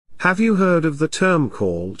Have you heard of the term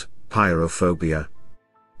called pyrophobia?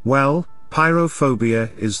 Well,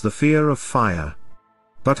 pyrophobia is the fear of fire.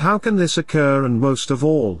 But how can this occur, and most of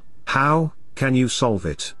all, how can you solve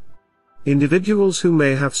it? Individuals who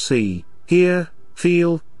may have see, hear,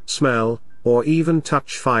 feel, smell, or even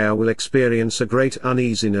touch fire will experience a great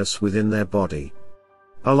uneasiness within their body.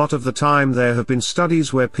 A lot of the time there have been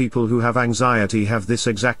studies where people who have anxiety have this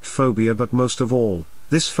exact phobia, but most of all,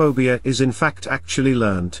 this phobia is in fact actually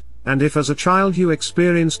learned, and if as a child you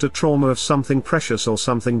experienced a trauma of something precious or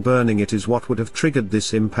something burning, it is what would have triggered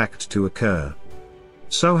this impact to occur.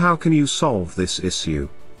 So how can you solve this issue?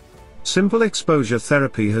 Simple exposure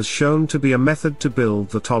therapy has shown to be a method to build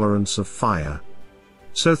the tolerance of fire.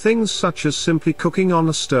 So things such as simply cooking on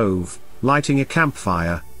a stove, lighting a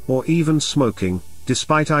campfire, or even smoking,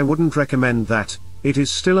 despite I wouldn't recommend that, it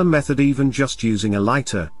is still a method. Even just using a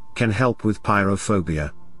lighter can help with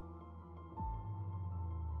pyrophobia.